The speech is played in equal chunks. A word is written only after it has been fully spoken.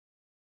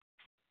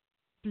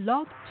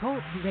Blog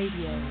Talk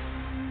Radio.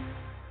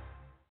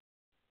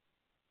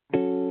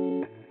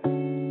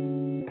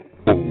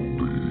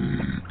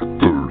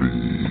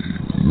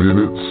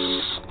 Minutes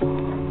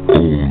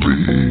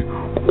only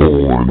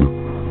on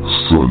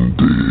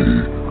Sunday.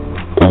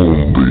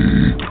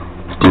 Only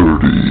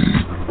 30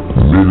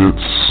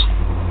 minutes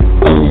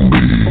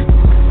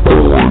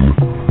only on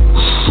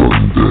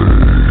Sunday.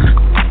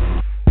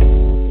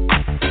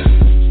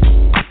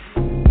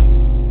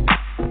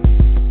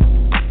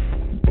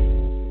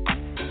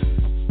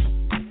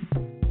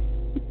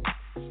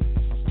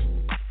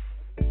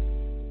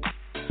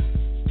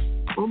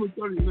 Only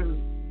 30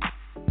 minutes.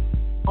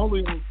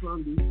 Only on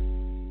Sunday.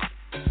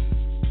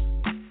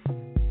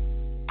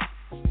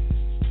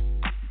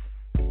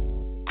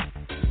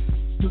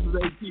 This is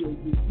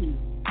ATAGT.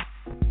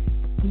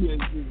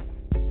 TAG.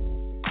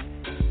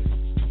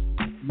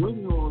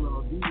 Waiting on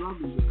D.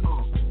 Lovely to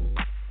call.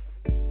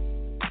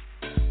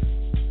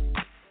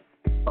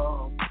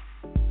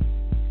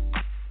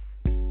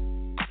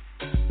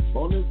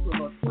 On this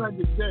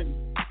tragic day,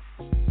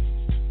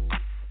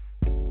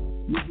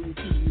 we've been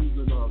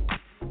using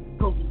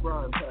Kobe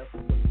Bryant passed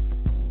away.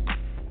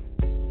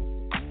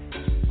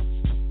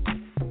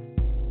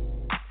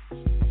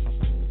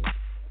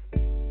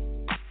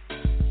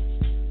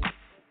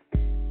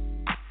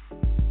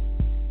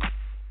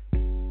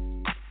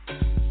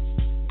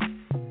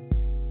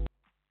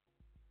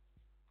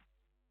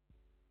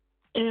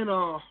 And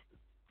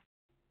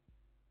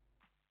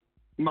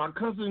my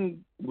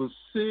cousin was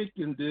sick,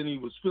 and then he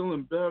was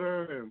feeling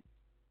better, and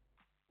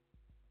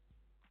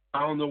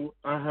I don't know,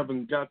 I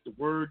haven't got the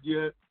word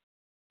yet.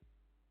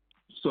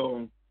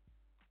 So,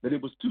 that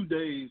it was 2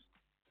 days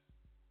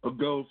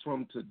ago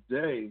from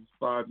today,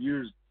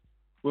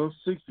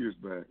 6 years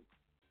back,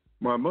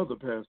 my mother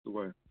passed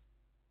away.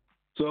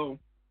 So,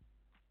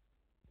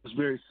 it's a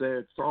very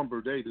sad,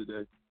 somber day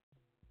today.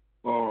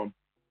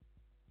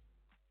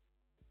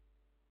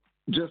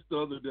 Just the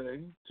other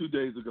day, 2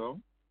 days ago,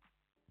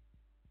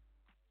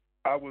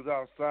 I was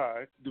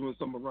outside doing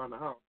something around the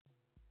house.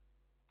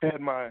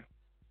 Had my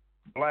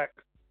black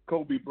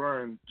Kobe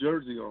Bryant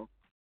jersey on.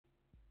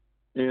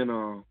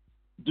 And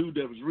dude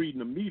that was reading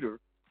the meter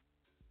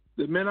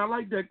said, "Man, I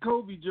like that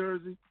Kobe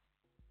jersey."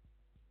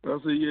 I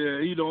said, "Yeah,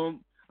 I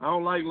don't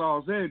like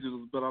Los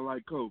Angeles, but I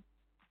like Kobe.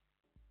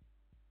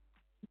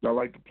 I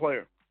like the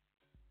player."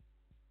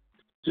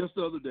 Just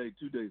the other day,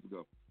 2 days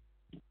ago.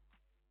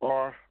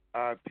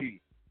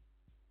 R.I.P.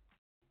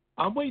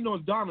 I'm waiting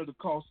on Donna to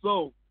call.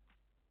 So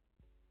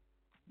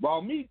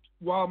while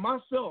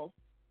myself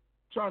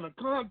trying to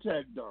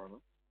contact Donna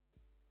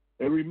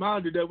and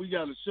remind her that we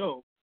got a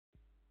show,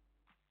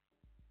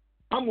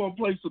 I'm going to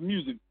play some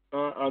music.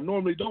 I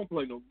normally don't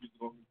play no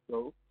music on this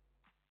show,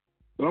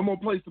 but I'm going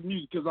to play some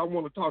music because I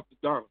want to talk to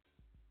Donna.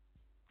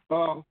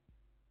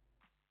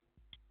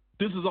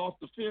 This is Off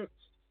the Fence.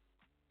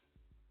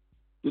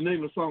 The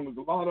name of the song is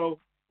Lotto,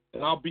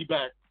 and I'll be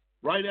back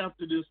right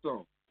after this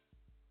song.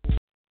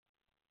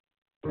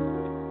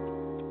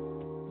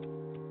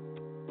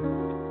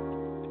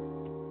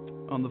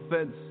 On the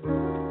Fence,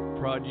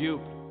 Prod U.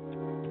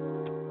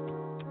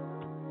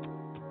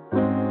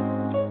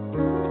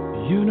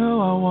 You know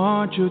I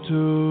want you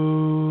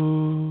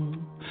to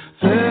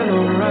feel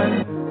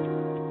alright.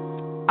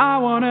 I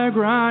wanna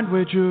grind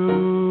with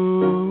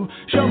you.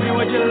 Show me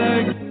what you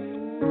like.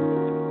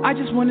 I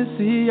just wanna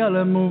see all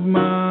the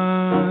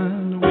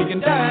movement. We can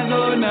dance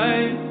all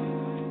night.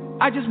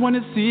 I just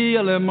wanna see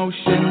your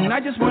emotion. I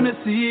just wanna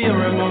see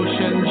your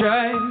emotion,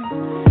 Jay.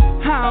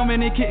 How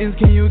many kittens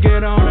can you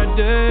get on a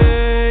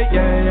day?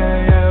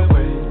 Yeah,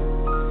 wait.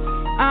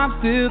 I'm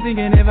still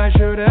thinking if I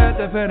should have,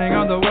 depending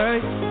on the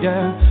way.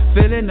 Yeah,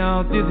 feeling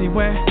all dizzy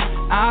when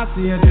I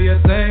see you do your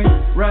thing,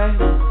 right?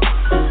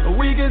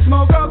 We can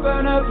smoke up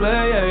and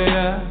play,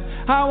 yeah.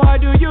 How high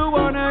do you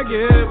wanna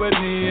get with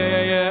me?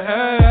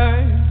 Yeah.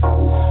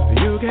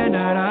 You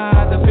cannot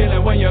hide the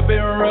feeling when you've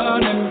been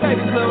running.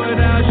 Baby, slow it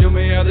down, show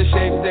me all the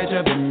shapes that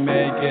you've been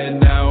making.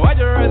 Now I'd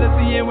rather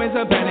see you with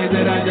some panties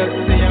than I just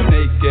see you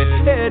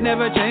naked. It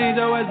never changed,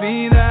 always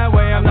been that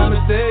way, I'm not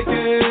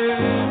mistaken.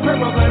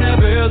 Purple planet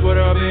bills, what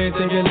I've been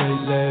thinking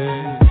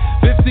lately.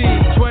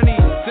 15, 20,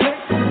 6,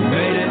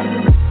 made it.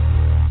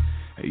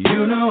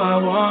 You know I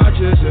want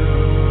you to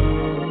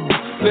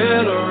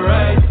feel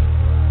alright.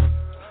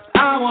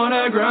 I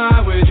wanna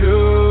grind with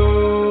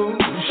you.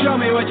 Show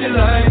me what you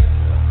like.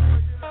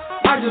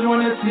 I just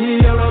wanna see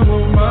your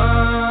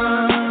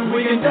movement.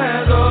 We can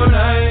dance all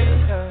night.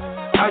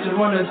 I just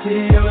wanna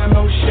see your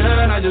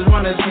emotion. I just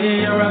wanna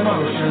see your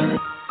emotion.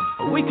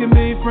 We can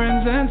be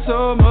friends and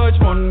so much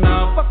more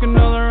now. Fucking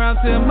all around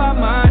till my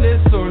mind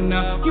is sore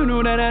now. You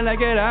know that I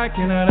like it, I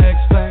cannot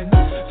explain.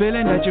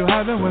 Feeling that you're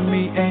having with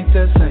me ain't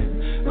the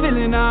same.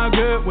 Feeling all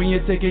good when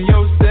you're taking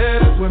your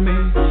steps with me.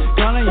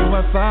 Calling you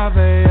at 5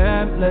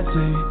 a.m., let's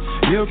see.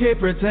 You keep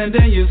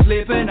pretending you're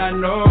sleeping, I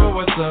know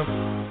what's up.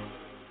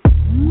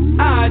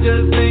 I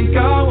just think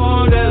I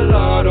want that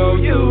lotto.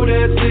 You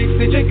that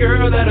 6-digit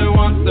girl that I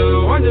want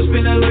to. I'm just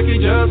feeling lucky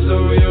just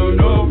so you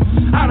know.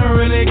 I don't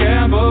really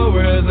gamble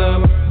with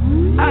them.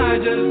 I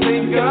just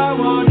think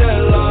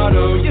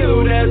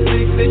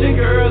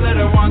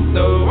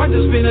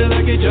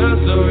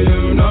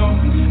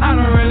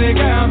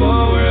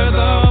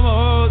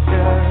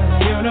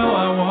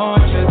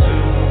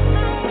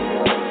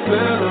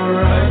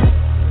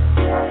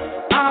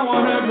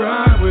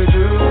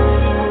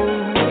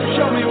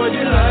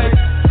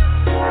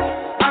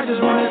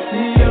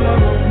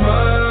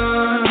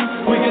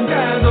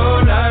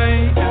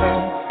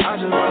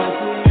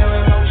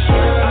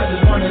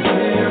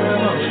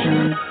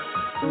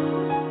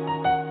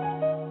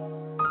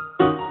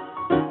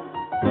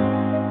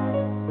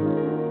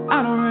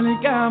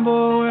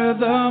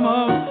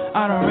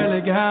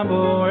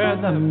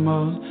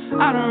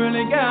I don't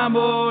really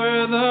gamble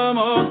with the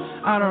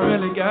most. I don't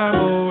really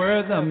gamble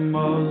with the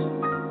most.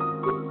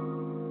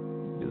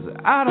 'Cause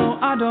I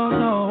don't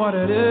know what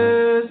it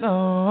is,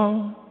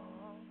 no.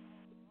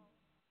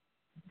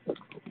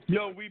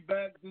 Yo, we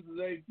back. This is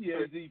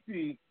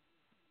ATAZP.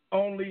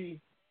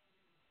 Only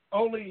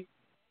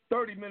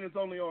 30 minutes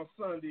only on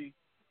Sunday.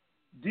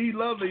 D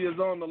Lovely is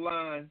on the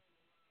line.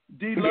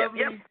 D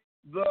Lovely,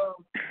 the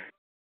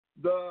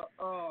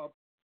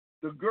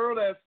girl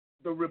that's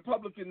the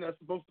Republican that's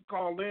supposed to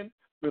call in,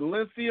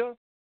 Valencia,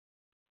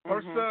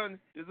 her son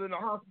is in the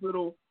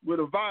hospital with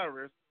a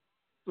virus.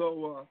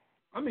 So,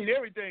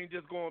 everything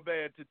just going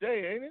bad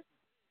today, ain't it?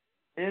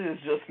 It is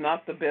just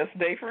not the best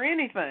day for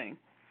anything.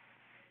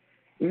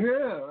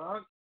 Yeah,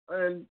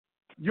 and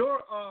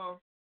your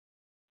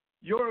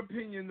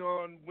opinion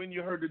on when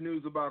you heard the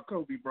news about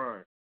Kobe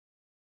Bryant?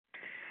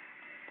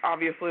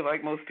 Obviously,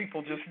 like most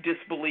people, just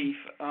disbelief.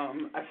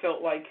 I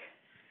felt like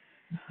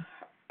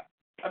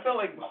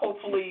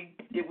hopefully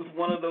it was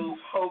one of those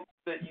hopes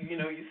that you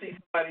see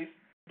somebody's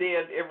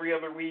dead every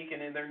other week and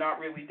then they're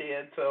not really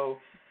dead. So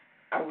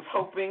I was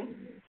hoping,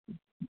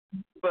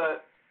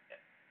 but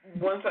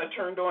once I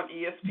turned on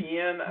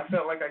ESPN, I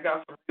felt like I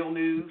got some real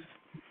news.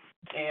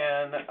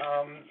 And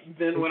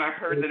then when I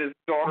heard that his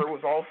daughter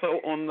was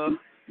also on the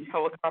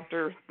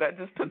helicopter, that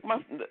just took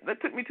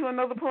me to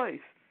another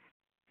place.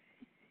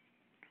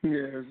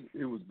 Yeah,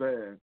 it was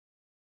bad.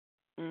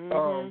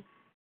 Mm-hmm.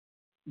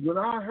 When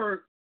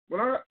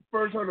I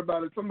first heard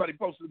about it, somebody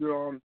posted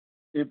it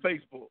in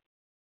Facebook,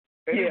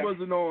 and it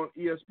wasn't on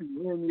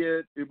ESPN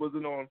yet. It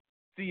wasn't on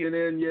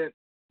CNN yet,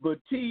 but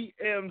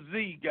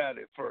TMZ got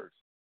it first.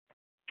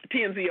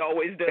 TMZ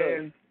always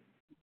does.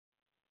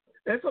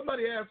 And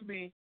somebody asked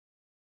me,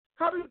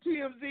 how did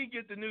TMZ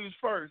get the news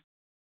first?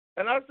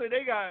 And I said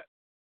they got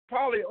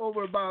probably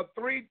over about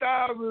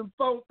 3,000,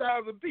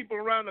 4,000 people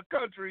around the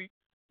country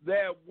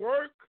that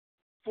work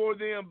for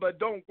them but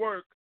don't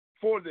work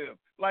for them.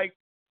 Like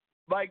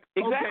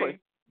exactly. Okay,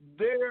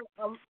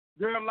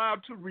 they're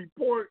allowed to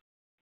report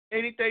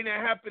anything that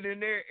happened in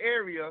their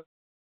area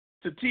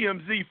to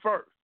TMZ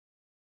first.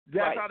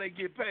 That's how they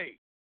get paid.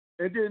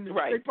 And then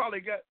they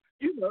probably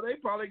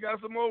got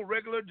some old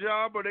regular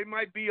job, or they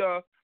might be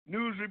a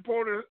news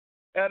reporter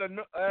at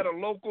a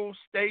local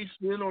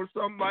station or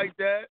something like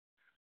that,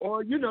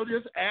 or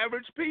just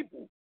average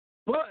people.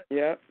 But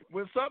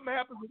when something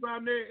happens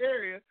around their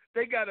area,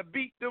 they got to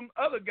beat them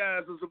other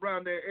guys that's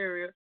around their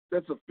area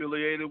that's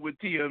affiliated with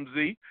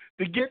TMZ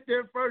to get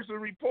there first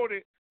and report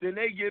it. Then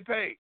they get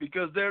paid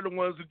because they're the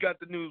ones who got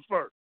the news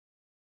first.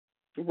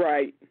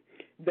 Right.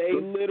 They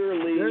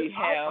literally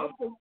have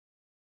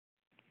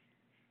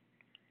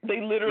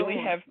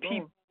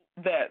people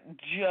that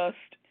just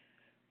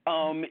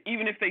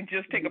even if they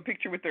just take a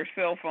picture with their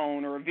cell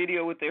phone or a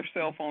video with their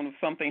cell phone of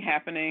something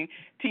happening,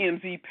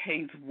 TMZ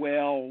pays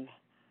well.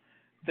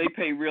 They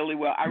pay really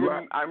well. I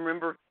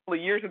remember a couple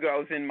of years ago I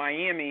was in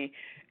Miami,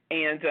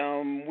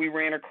 and we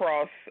ran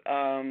across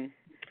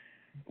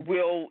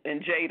Will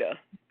and Jada,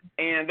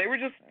 and they were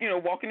just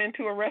walking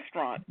into a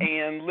restaurant,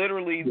 and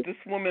literally this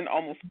woman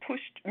almost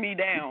pushed me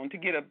down to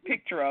get a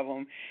picture of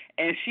them,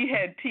 and she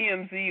had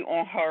TMZ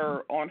on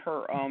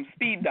her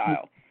speed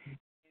dial.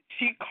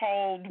 She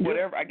called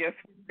whatever, I guess,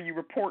 you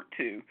report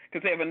to,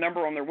 because they have a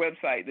number on their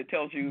website that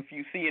tells you if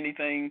you see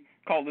anything,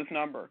 call this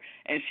number.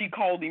 And she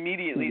called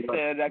immediately,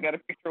 said, I got a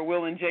picture of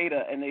Will and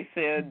Jada, and they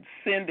said,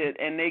 send it,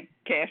 and they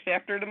cashed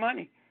after the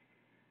money.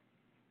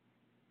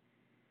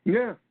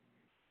 Yeah.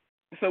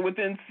 So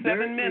within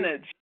 7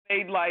 minutes,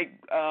 she made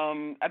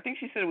I think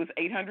she said it was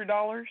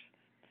 $800,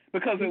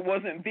 because it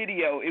wasn't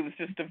video, it was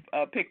just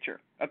a picture,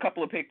 a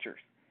couple of pictures.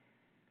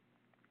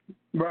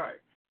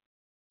 Right.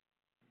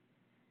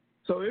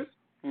 So it's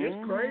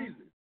crazy.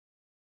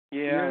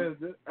 Yeah.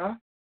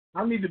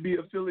 I need to be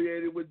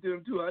affiliated with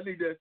them too. I need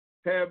to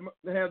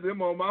have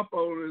them on my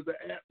phone as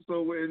an app,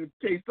 so in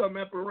case something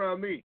happens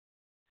around me.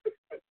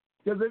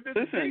 Because if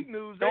it's big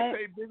news, they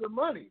pay bigger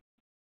money.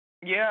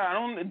 Yeah,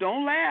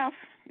 don't laugh.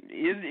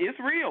 It's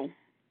real.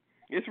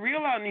 It's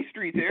real out in these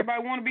streets.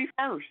 Everybody want to be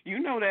first. You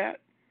know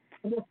that.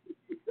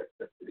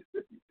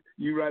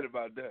 You're right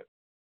about that.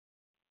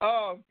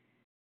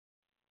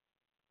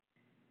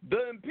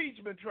 The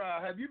impeachment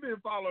trial, have you been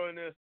following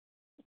this?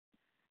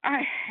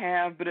 I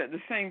have, but at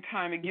the same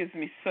time, it gives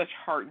me such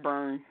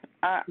heartburn.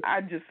 I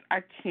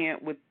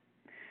can't with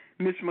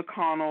Mitch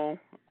McConnell,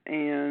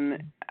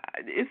 and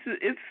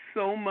it's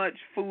so much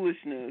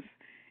foolishness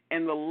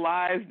and the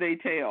lies they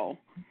tell,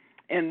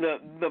 and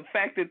the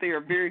fact that they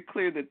are very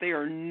clear that they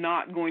are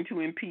not going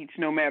to impeach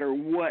no matter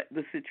what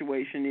the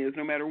situation is,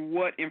 no matter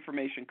what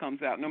information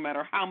comes out, no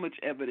matter how much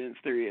evidence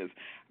there is.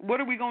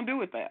 What are we going to do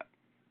with that?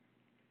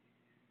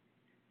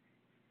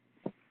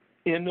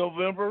 In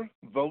November,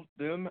 vote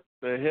them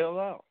the hell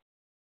out.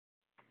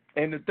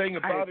 And the thing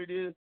about it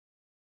is,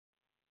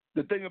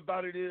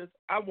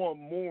 I want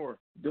more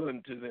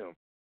done to them.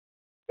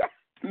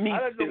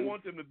 I don't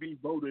want them to be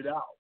voted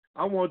out.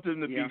 I want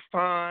them to be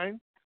fined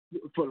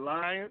for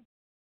lying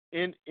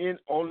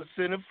on the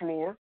Senate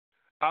floor.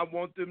 I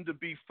want them to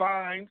be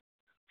fined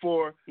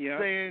for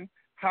saying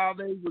how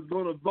they was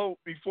going to vote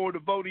before the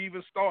vote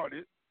even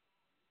started.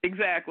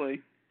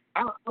 Exactly.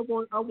 I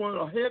want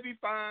a heavy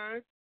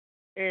fine,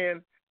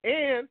 and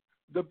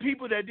the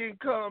people that didn't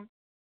come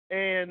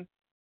and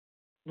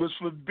was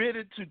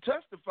forbidden to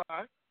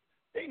testify,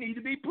 they need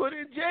to be put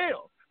in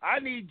jail. I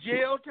need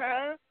jail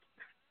time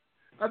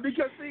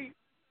because see,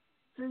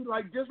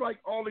 like just like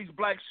all these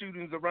black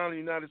shootings around the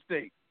United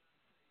States,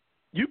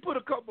 you put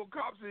a couple of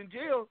cops in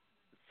jail,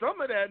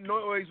 some of that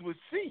noise would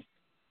cease.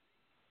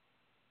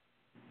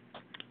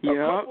 Yep. A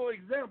couple of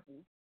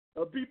examples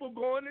of people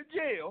going to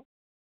jail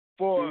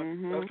for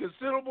a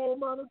considerable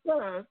amount of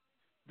time.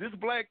 This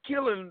black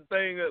killing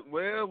thing,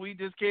 well, we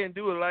just can't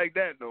do it like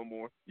that no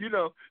more. You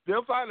know,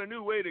 they'll find a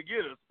new way to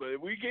get us,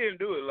 but we can't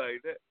do it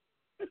like that.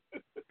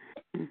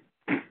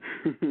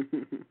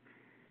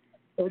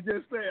 And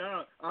just say,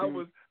 I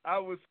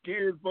was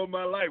scared for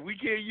my life. We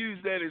can't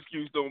use that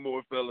excuse no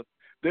more, fella.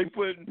 They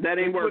putting us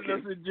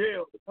in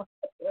jail.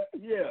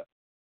 Yeah,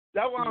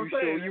 that's what I'm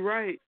saying. You're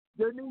right.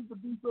 There needs to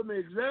be some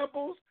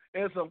examples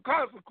and some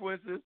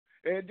consequences,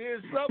 and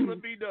then something to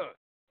be done.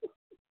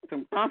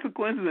 Some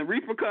consequences and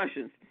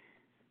repercussions.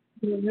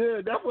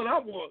 Yeah, that's what I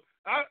want.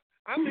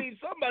 I mean,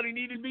 somebody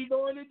needs to be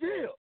going to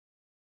jail.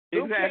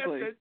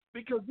 Exactly.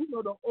 Because you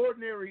know the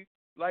ordinary,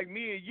 like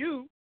me and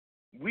you,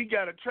 we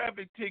got a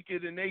traffic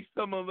ticket, and they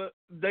summon us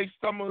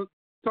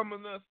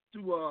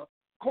to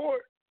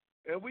court,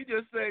 and we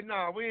just say,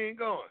 nah, we ain't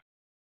going.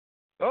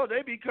 Oh,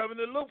 they be coming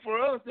to look for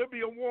us. There'll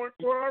be a warrant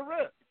for our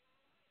arrest.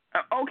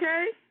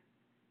 Okay.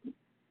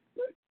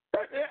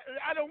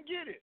 I don't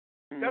get it.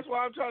 That's what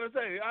I'm trying to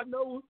say. I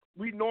know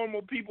we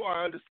normal people,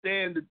 I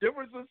understand the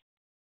differences,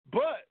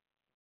 but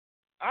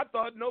I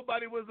thought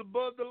nobody was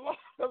above the law.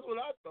 That's what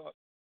I thought.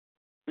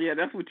 Yeah,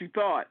 that's what you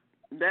thought.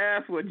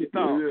 That's what you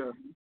thought.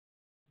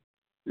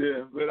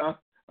 Yeah, but I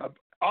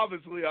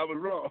obviously I was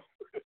wrong.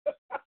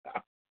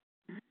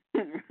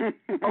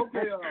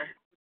 Okay,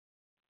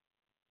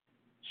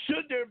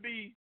 should there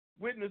be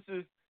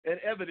witnesses and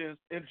evidence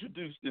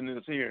introduced in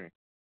this hearing?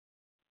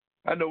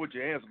 I know what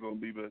your answer's going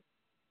to be, but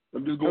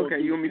I'm just going.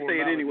 Okay, you want me to say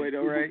it anyway,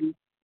 though, right?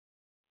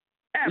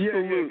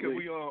 Absolutely. Yeah, because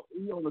we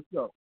on the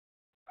show.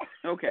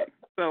 Okay,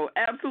 so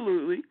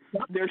absolutely,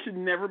 there should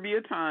never be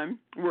a time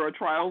where a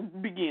trial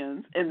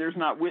begins and there's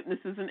not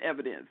witnesses and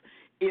evidence.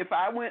 If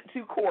I went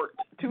to court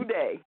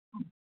today,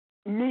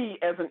 me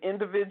as an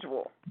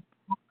individual,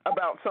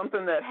 about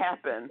something that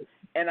happened,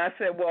 and I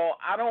said, well,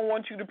 I don't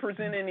want you to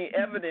present any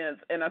evidence,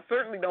 and I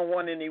certainly don't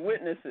want any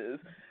witnesses,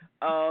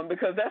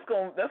 because that's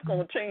going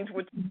to change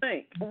what you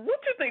think.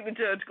 What do you think the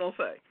judge going to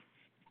say?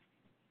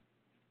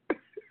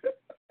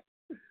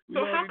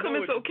 So how come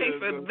it's okay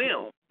for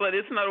them, but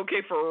it's not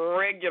okay for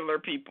regular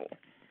people?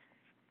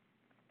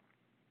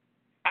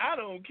 I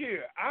don't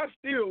care. I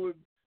still would.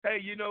 Hey,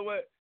 you know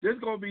what? There's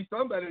going to be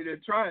somebody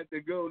that tried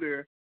to go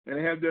there and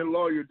have their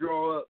lawyer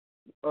draw up.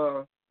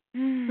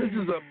 This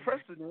is a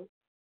precedent.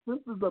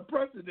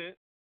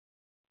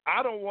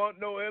 I don't want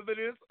no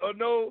evidence or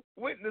no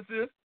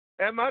witnesses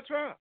at my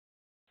trial.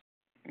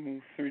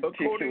 It's the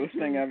ridiculous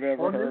thing I've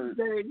ever heard.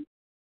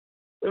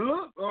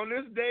 On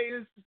this day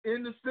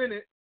in the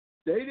Senate,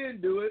 they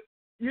didn't do it.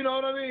 You know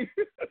what I mean?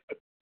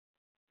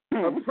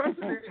 A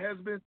precedent has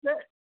been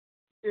set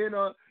in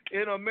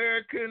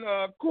American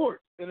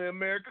court, in an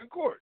American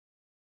court.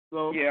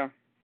 So yeah.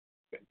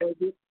 And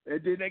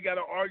then they got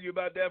to argue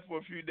about that for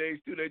a few days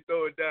too. They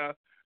throw it down.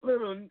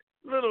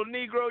 Little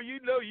Negro, you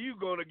know you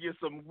gonna get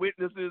some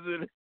witnesses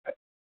and a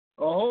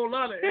whole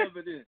lot of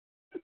evidence.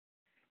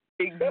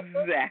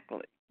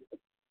 Exactly.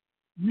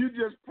 You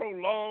just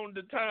prolonged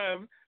the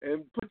time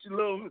and put your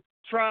little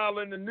trial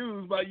in the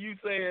news by you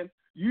saying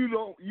you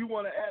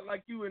want to act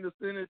like you in the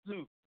Senate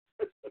too.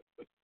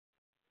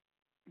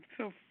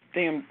 So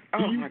damn.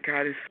 Oh my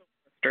God, it's so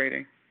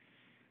frustrating.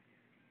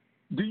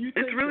 Do you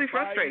think it's really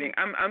frustrating.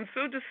 I'm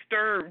so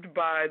disturbed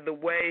by the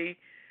way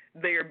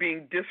they are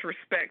being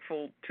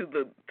disrespectful to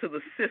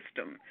the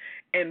system,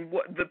 and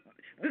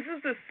this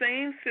is the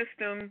same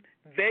system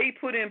they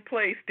put in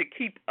place to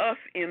keep us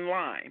in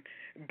line.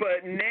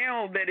 But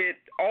now that it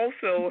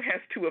also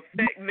has to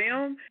affect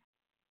them,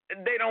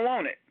 they don't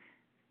want it.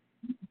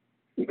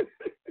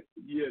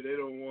 Yeah, they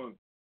don't want it.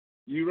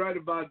 You're right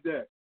about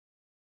that.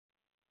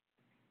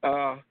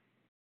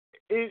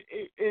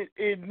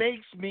 It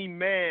makes me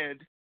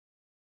mad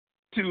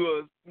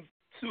to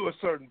a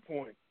certain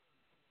point,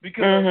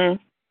 because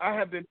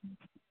I've been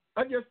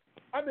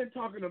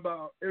talking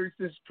about ever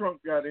since Trump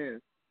got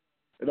in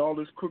and all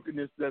this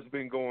crookedness that's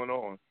been going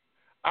on.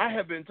 I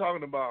have been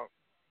talking about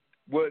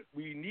what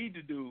we need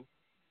to do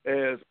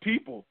as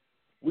people.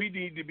 We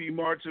need to be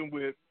marching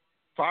with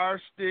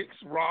fire sticks,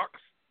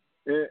 rocks,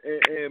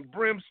 and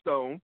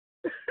brimstone,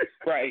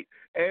 right?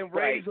 And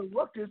raise a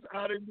ruckus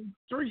out in the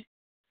street.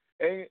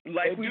 And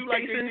we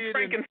facing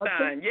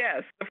Frankenstein.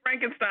 Yes, the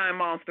Frankenstein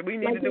monster. We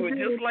need to do it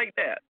just like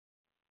that.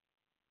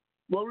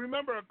 Well,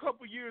 remember a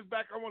couple years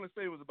back, I want to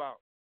say it was about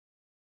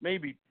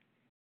maybe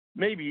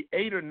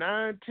 8 or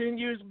 9, 10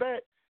 years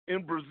back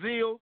in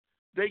Brazil,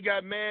 they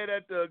got mad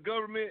at the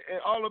government and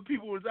all the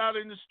people was out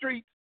in the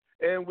streets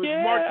and was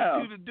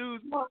marching to the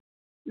dude's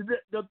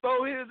to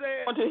throw his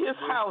ass onto his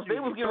house. They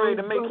was getting ready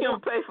to make him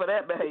pay for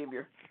that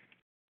behavior.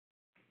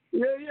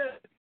 Yeah.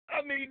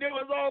 I mean, there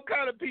was all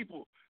kind of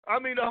people. I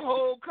mean, the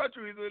whole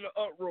country is in an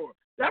uproar.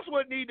 That's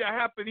what needs to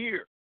happen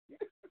here.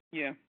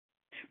 Yeah.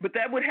 But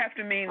that would have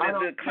to mean that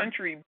the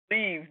country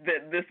believes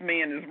that this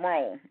man is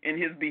wrong in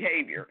his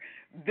behavior.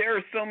 There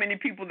are so many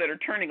people that are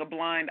turning a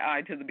blind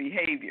eye to the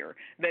behavior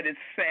that it's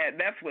sad.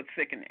 That's what's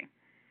sickening.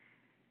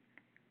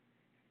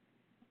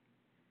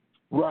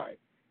 Right.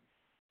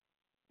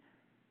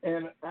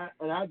 And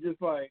I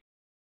just like,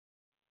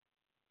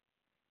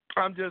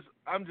 I'm just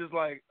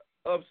like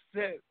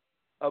upset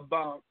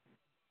about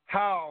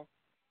how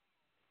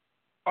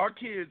our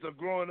kids are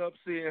growing up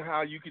seeing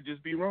how you could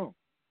just be wrong.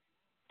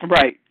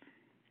 Right.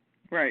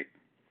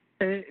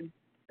 And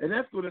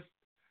that's gonna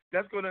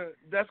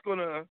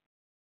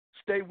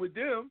stay with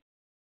them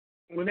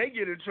when they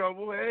get in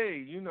trouble.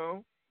 Hey,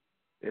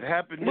 it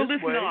happened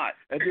this way. Not.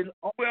 And then,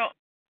 well,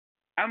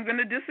 I'm going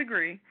to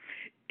disagree.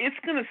 It's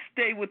going to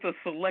stay with a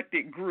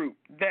selected group.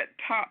 That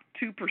top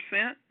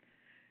 2%,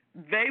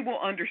 they will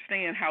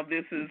understand how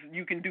this is.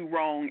 You can do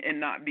wrong and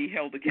not be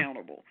held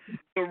accountable.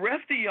 The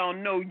rest of y'all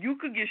know you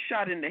could get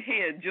shot in the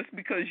head just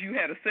because you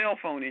had a cell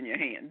phone in your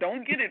hand.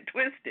 Don't get it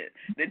twisted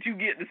that you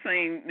get the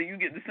same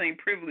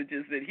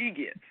privileges that he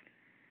gets.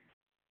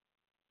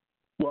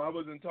 Well, I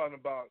wasn't talking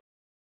about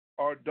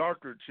our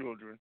darker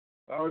children.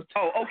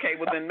 Okay.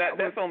 Well, then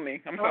that's on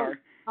me. I'm sorry.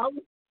 I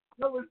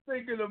was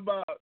thinking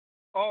about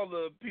all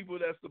the people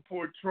that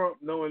support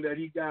Trump, knowing that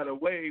he got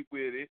away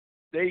with it.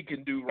 They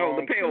can do wrong.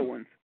 Oh, the pale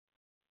ones.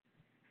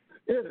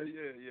 Yeah.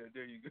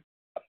 There you go.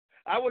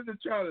 I wasn't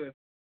trying to.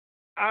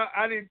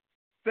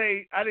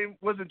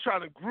 Wasn't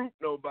trying to group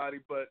nobody,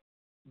 but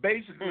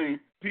basically,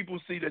 people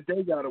see that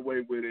they got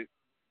away with it.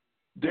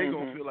 They're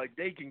gonna feel like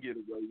they can get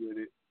away with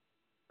it.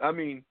 I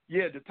mean,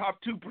 yeah, the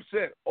top 2%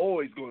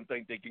 always gonna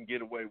think they can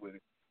get away with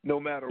it, no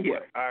matter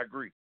what. I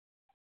agree,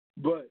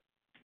 but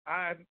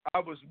I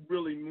was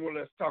really more or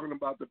less talking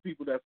about the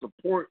people that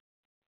support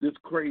this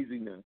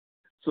craziness,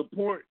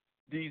 support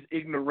these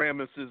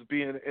ignoramuses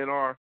being in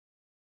our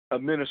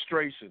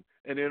administration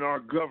and in our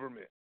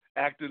government,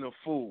 acting a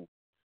fool.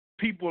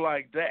 People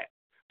like that,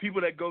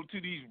 people that go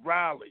to these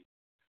rallies,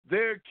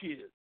 their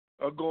kids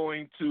are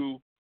going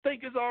to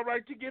think it's all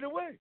right to get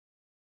away.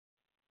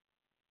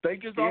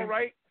 Think it's all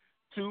right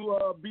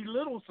to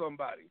belittle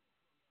somebody.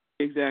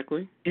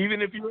 Exactly.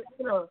 Even if you're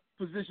in a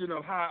position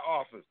of high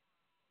office.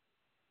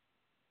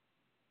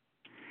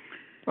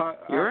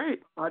 You're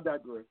right. I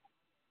digress.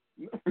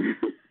 Do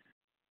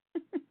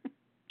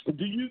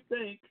you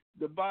think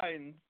the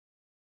Bidens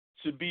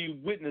should be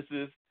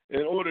witnesses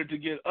in order to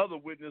get other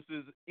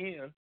witnesses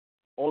in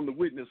on the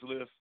witness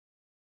list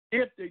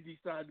if they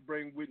decide to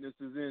bring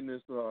witnesses in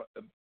this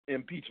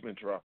impeachment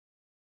trial?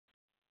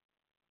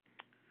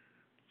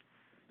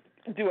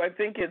 Do I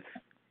think it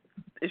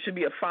should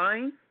be a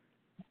fine?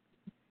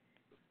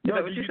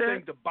 No, do you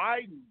think the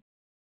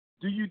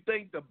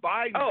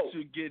Bidens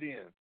should get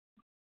in?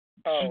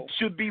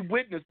 Should be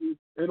witnesses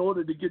in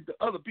order to get the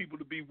other people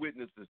to be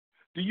witnesses?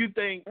 Do you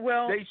think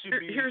they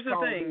should be? Here's the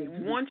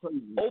thing. Once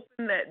you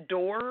open that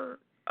door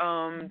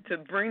to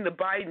bring the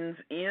Bidens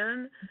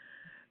in,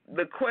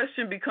 the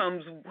question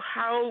becomes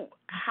how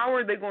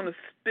are they going to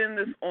spin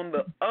this on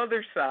the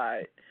other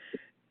side?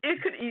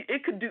 It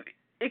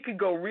could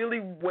go really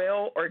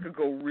well or it could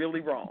go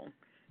really wrong.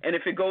 And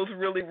if it goes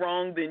really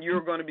wrong, then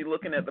you're going to be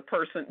looking at the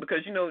person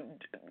because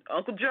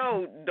Uncle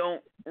Joe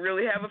don't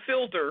really have a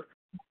filter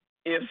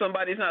if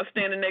somebody's not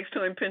standing next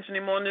to him pinching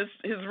him on his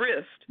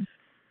wrist.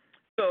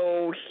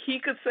 So he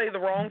could say the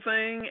wrong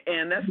thing,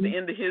 and that's the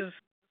end of his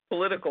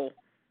political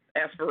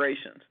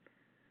aspirations.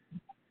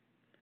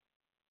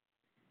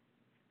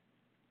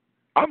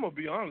 I'm going to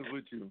be honest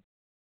with you.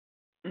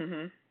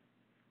 Mm-hmm.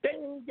 They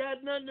ain't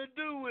got nothing to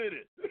do with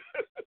it.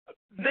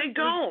 They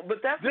don't,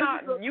 but that's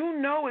not, as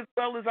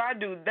well as I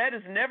do, that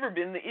has never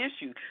been the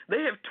issue.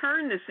 They have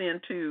turned this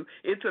into,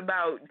 it's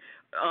about,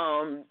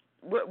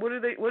 what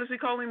does he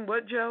call him?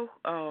 What, Joe?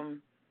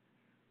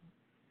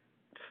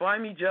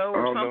 Slimy Joe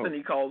or something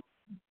he calls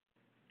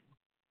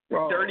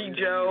Dirty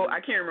Joe. I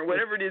can't remember.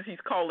 Whatever it is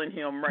he's calling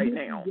him right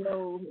now.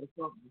 Joe or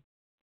something.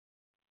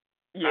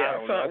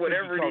 Yeah,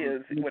 whatever it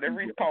is, whatever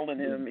he's calling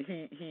him,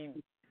 he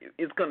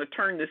is going to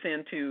turn this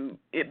into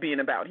it being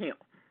about him.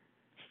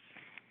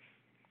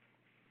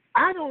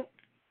 I'm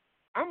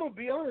going to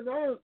be honest,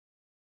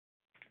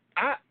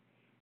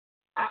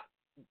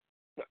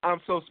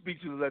 I'm so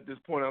speechless at this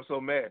point. I'm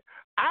so mad.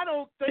 I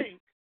don't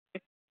think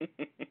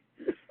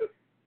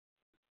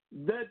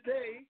that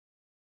they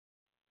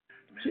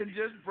can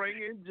just bring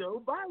in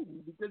Joe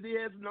Biden because he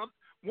has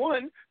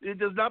it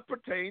does not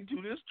pertain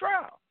to this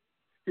trial.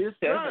 His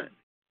son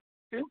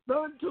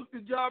took the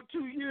job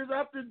 2 years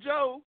after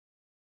Joe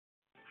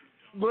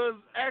was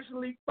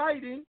actually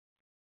fighting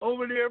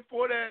over there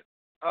for that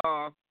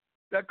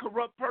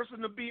corrupt person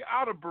to be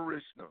out of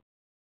Burisma.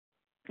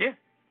 Yeah.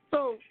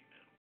 So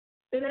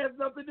it has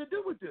nothing to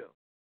do with them.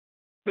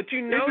 But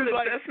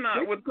that's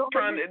not what's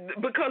trying to,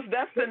 because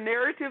that's the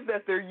narrative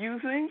that they're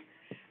using.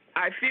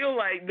 I feel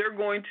like they're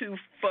going to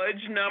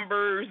fudge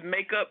numbers,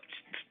 make up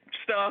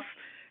stuff,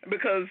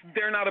 because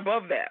they're not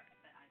above that.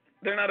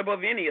 They're not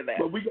above any of that.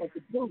 But we got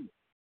the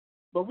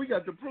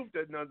proof.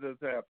 That none of this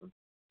happened.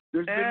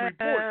 There's been reports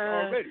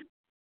already.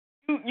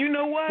 You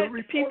know what?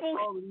 People,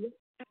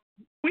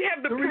 we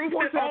have the proof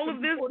that all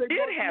of this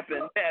did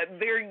happen.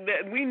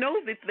 That we know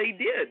that they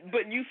did.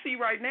 But you see,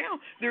 right now,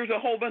 there's a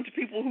whole bunch of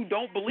people who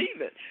don't believe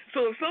it.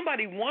 So if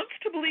somebody wants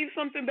to believe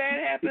something bad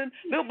happened,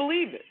 they'll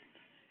believe it.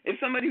 If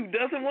somebody who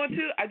doesn't want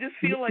to, I just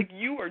feel like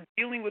you are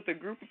dealing with a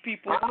group of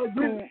people.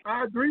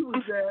 I agree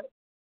with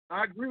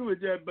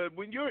that. But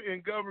when you're in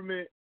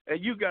government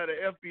and you got an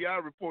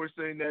FBI report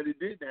saying that it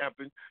didn't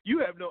happen, you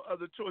have no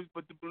other choice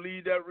but to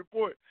believe that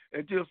report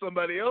until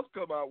somebody else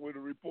come out with a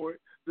report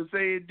to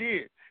say it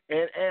did.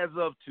 And as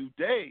of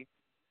today,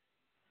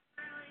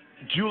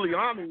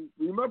 Giuliani,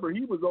 remember,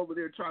 he was over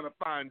there trying to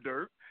find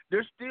dirt.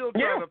 They're still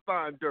trying to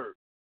find dirt.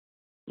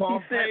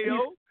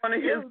 Pompeo, one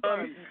of his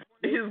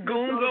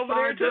goons over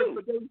there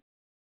too.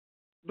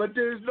 But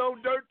there's no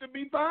dirt to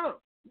be found.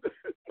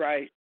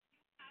 Right.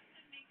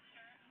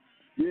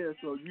 Yeah,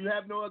 so you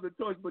have no other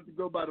choice but to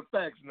go by the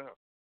facts now.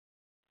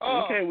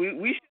 Okay,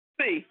 we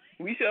shall see.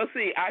 We shall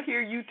see. I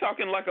hear you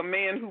talking like a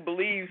man who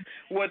believes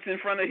what's in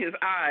front of his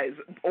eyes,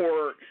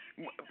 or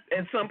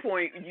at some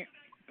point,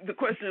 the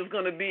question is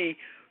going to be,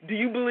 do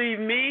you believe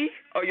me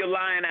or your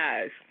lying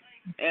eyes?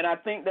 And I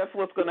think that's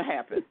what's going to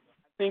happen.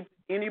 I think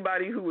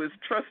anybody who is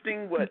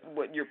trusting what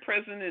your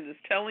president is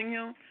telling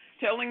them,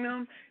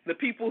 the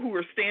people who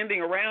are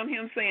standing around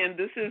him saying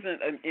this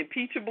isn't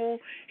impeachable,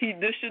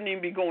 this shouldn't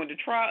even be going to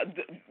trial,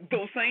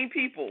 those same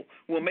people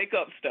will make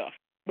up stuff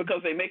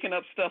because they're making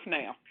up stuff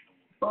now.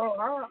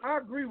 Oh, I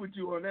agree with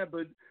you on that,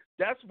 but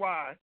that's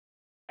why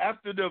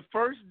after the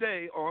first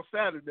day on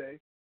Saturday,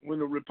 when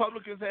the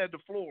Republicans had the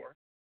floor,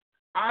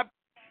 I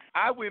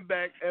went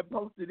back and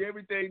posted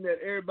everything that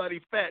everybody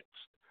fact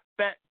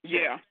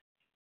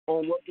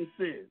on what it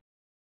said.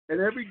 And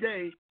every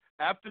day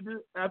after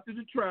the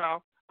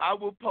trial, I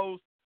will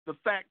post the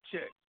fact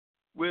check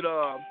with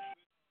I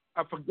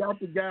forgot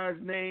the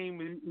guy's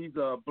name. He's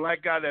a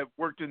black guy that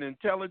worked in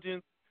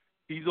intelligence.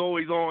 He's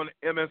always on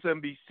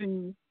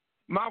MSNBC.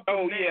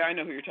 Malcolm Nance, I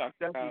know who you're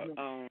talking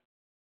about.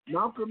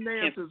 Malcolm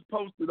Nance has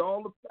posted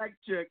all the fact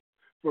checks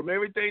from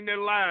everything they're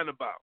lying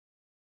about.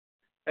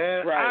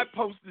 And I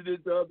posted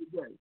it the other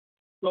day.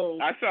 So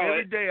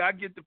every day I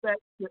get the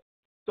fact check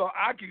so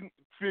I can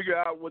figure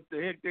out what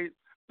the heck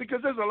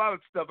because there's a lot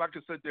of stuff I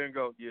can sit there and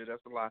go, yeah,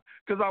 that's a lie.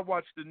 Because I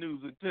watch the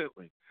news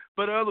intently.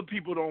 But other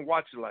people don't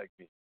watch it like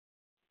me.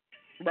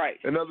 Right.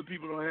 And other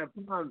people don't have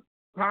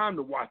time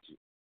to watch it.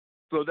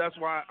 So that's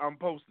why I'm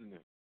posting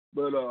it.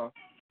 But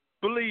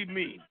believe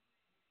me,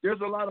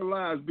 there's a lot of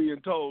lies being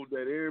told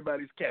that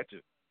everybody's catching.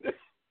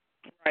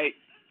 Right.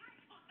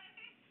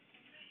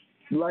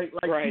 Like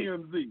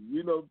TMZ.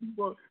 You know,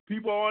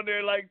 people on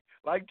there like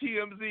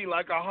TMZ,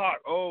 like a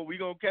hawk. Oh, we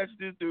going to catch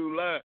this dude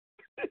lying.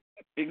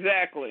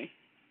 Exactly.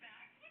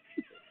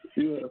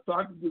 Yeah, so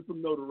I can get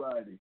some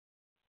notoriety.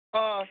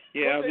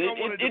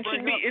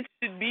 It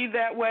should be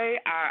that way.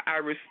 I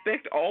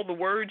respect all the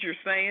words you're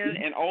saying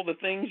and all the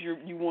things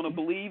you want to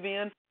believe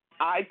in.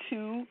 I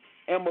too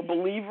am a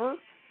believer.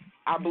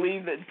 I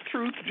believe that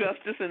truth,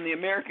 justice, and the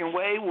American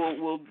way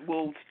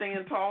will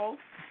stand tall.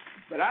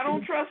 But I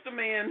don't trust a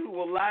man who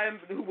will lie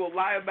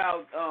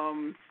about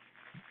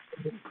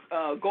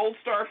Gold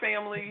Star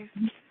families,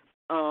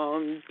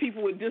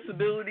 people with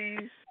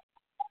disabilities,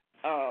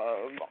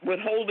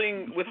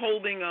 withholding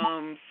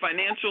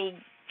financial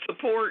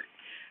support.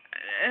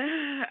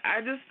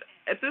 I just,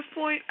 at this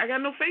point, I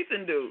got no faith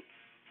in dude.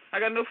 I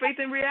got no faith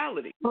in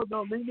reality.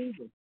 No, me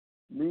neither.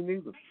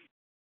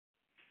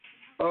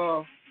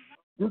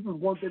 This is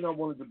one thing I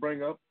wanted to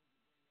bring up.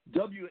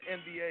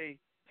 WNBA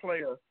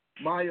player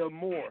Maya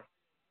Moore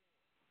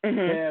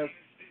has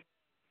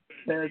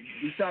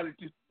decided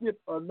to skip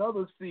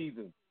another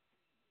season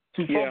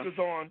to focus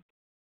on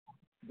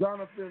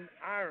Jonathan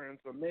Irons,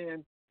 a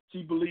man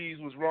she believes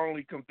was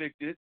wrongly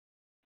convicted.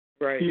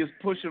 Right. He is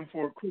pushing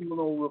for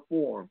criminal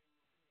reform.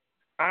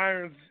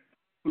 Irons,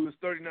 who is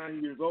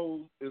 39 years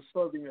old, is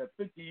serving a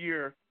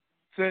 50-year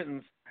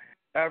sentence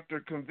after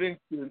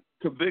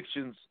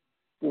convictions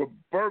for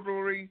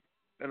burglary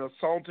and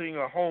assaulting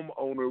a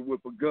homeowner with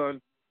a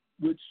gun,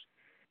 which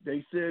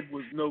they said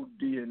was no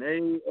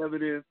DNA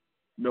evidence,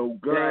 no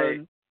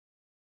gun,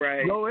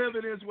 no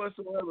evidence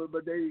whatsoever,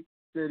 but they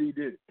said he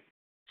did it.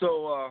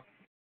 So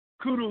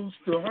kudos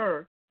to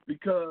her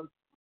because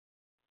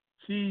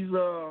she's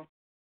a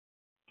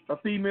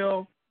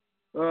female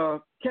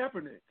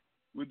Kaepernick.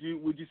 Would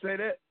you say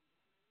that?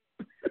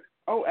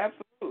 Oh,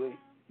 absolutely.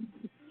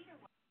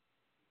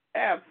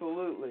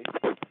 Absolutely.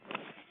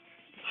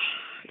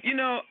 You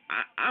know,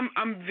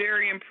 I'm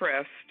very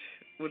impressed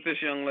with this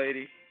young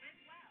lady.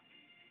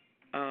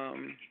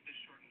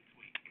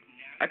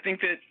 I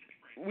think that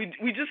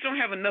we just don't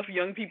have enough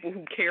young people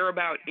who care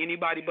about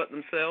anybody but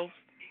themselves.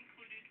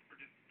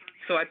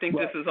 So I think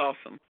this is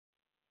awesome.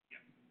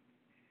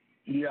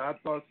 Yeah, I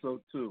thought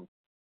so too.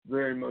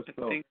 Very much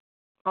so.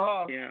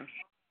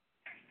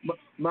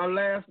 my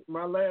last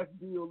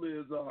deal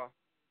is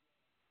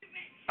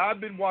I've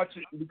been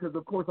watching because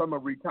of course I'm a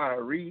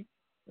retiree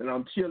and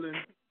I'm chilling.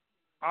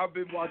 I've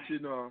been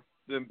watching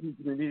the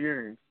impeachment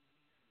hearings,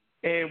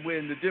 and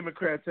when the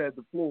Democrats had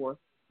the floor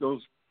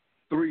those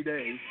 3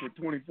 days for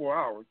 24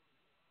 hours,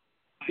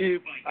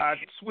 if I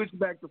switched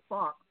back to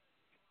Fox,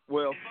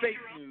 well, fake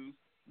news,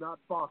 not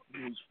Fox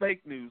News,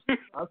 fake news,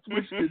 I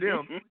switched to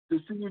them to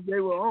see if they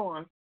were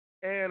on,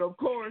 and of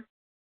course,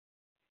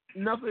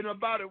 nothing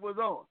about it was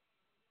on.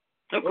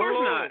 Of course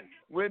not.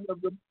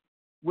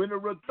 When the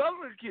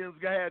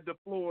Republicans had the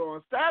floor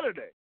on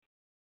Saturday,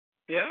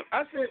 yeah,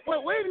 I said,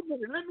 well, wait a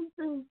minute, let me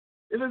see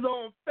if it's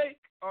on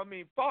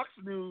Fox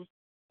News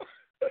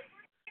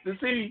to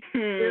see if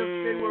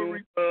they were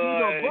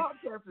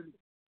broadcasting it.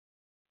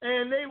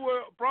 And they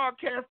were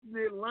broadcasting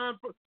it live.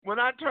 When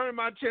I turned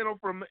my channel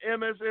from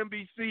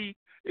MSNBC,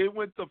 it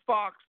went to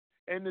Fox,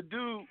 and the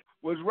dude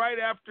was right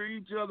after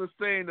each other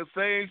saying the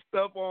same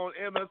stuff on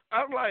MS.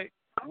 I'm like,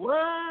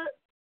 what?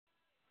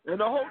 And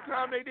the whole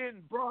time they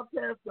didn't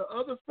broadcast the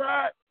other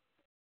side.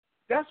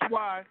 That's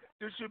why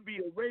there should be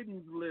a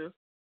ratings list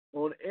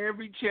on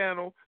every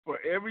channel for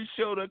every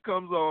show that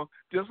comes on,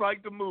 just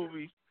like the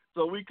movies,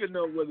 so we can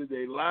know whether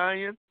they're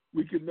lying.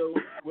 We can know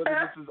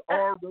whether this is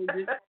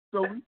R-rated.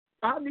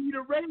 I need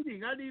a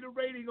rating. I need a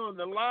rating on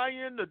the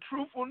lying, the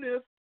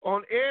truthfulness,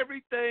 on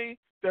everything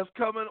that's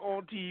coming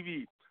on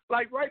TV.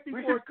 Like right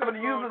before it comes on. We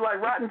should use it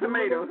like Rotten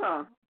Tomatoes,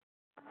 huh?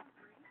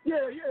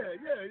 Yeah.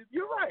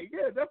 You're right.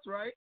 Yeah, that's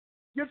right.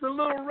 Gets a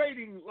little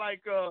rating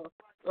like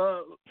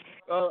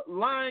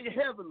lying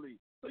heavily.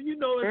 So you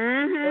know it's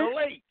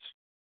LH.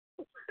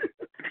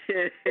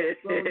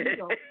 So,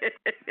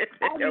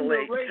 I need a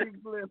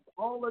ratings list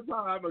all the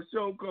time. A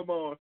show come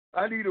on,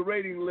 I need a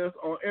rating list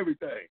on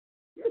everything.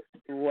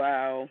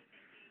 Wow,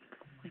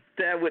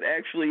 that would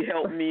actually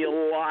help me a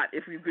lot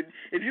if you could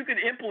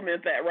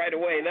implement that right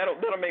away.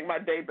 That'll make my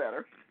day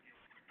better.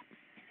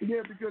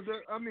 Yeah, because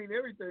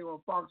everything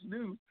on Fox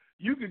News,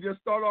 you can just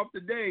start off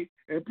the day,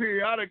 and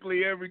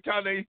periodically, every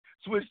time they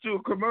switch to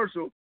a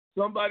commercial,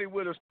 somebody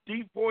with a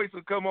deep voice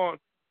will come on.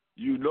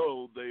 You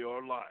know they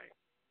are lying.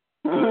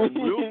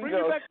 We'll bring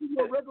it back to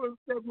your regular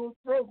scheduled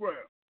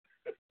program.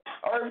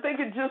 Or if they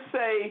could just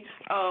say,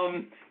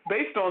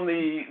 based on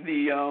the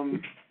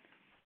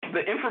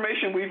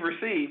information we've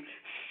received,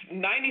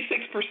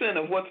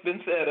 96% of what's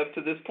been said up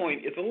to this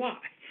point is a lie.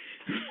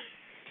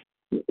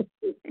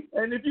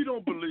 And if you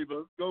don't believe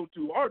us, go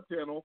to our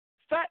channel,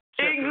 Fact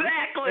Checker,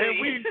 exactly, and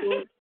we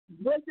will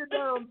break it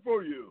down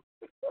for you.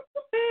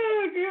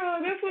 Oh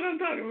God, that's what I'm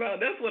talking about.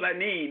 That's what I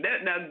need.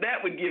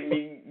 That would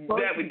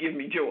give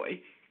me joy.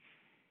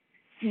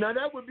 Now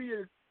that would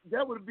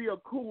be a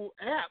cool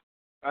app.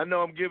 I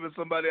know I'm giving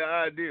somebody an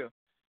idea.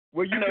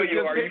 Where you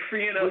You're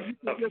freeing up. You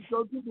can just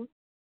go to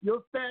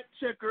your Fact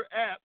Checker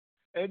app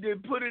and then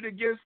put it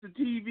against the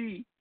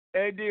TV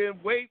and then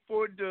wait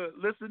for it to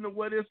listen to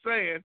what it's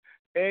saying,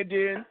 and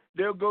then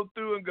they'll go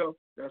through and go,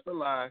 that's a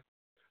lie.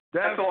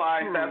 That's a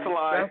lie. True. That's a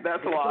lie.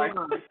 That's a lie.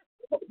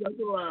 That's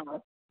a lie.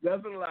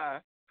 That's a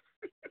lie.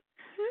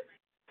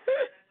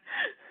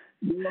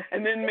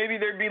 And then maybe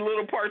there'd be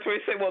little parts where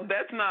you say, well,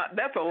 that's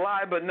a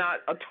lie, but not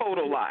a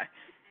total lie.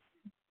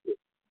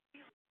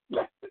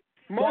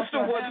 Most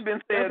of what's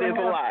been said is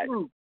a lie.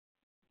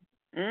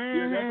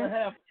 Yeah, that's a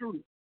half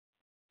truth.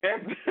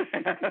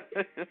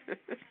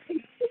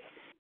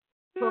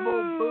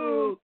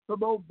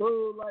 Some old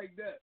bull like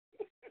that.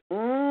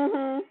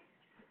 Oh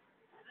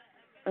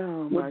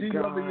my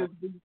God.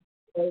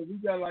 We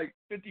got like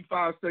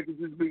 55 seconds.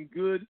 It's been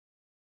good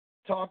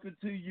talking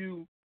to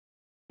you.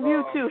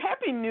 You too.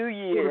 Happy New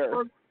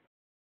Year.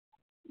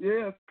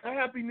 Yes,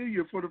 Happy New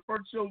Year. For the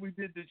first show we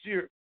did this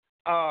year,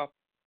 I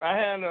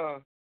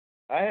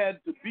had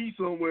to be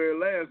somewhere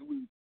last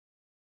week.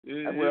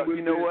 Well,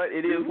 you know what?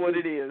 It is what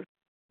it is.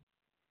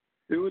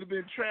 It would have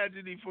been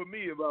tragedy for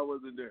me if I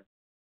wasn't there.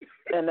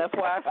 And that's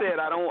why I said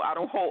I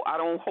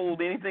don't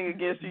hold anything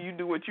against you. You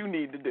do what you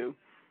need to do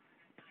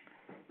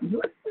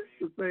to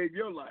save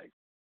your life.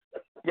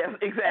 Yes,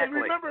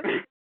 exactly.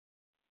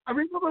 I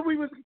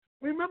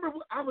remember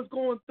I was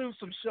going through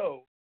some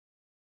shows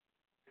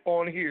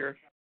on here,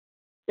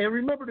 and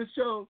remember the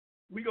show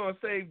We Gonna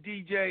Save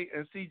DJ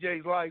and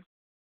CJ's Life?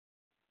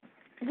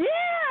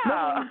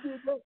 Yeah.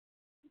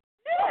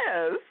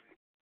 Yes.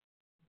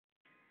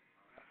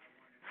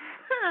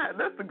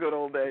 That's the good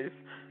old days.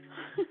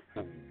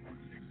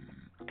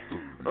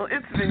 Well,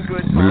 it's been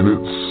good.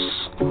 Minutes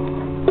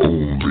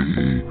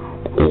only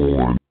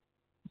on.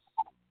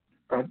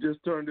 I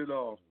just turned it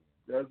off.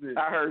 That's it.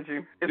 I heard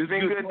you. It's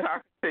been good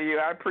talking to you.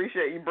 I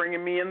appreciate you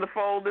bringing me in the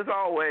fold as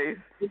always.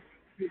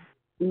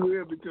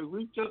 Yeah, because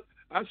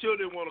I sure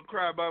didn't want to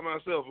cry by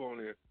myself on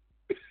here.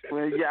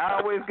 Well, yeah, I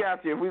always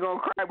got you. If we're going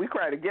to cry, we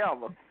cry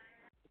together.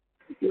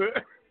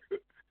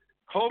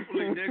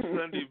 Hopefully next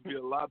Sunday will be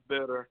a lot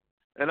better.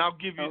 And I'll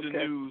give you the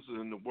news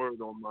and the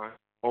word on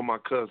my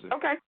cousin.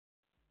 Okay.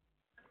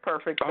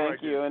 Perfect.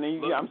 Thank you. And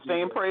I'm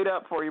staying prayed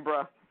up for you,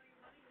 bro.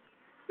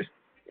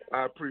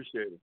 I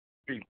appreciate it.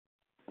 Peace.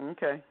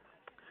 Okay.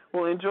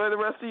 Well, enjoy the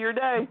rest of your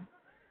day.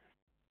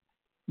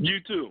 You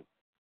too.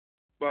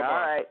 Bye-bye. All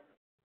right.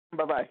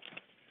 Bye-bye.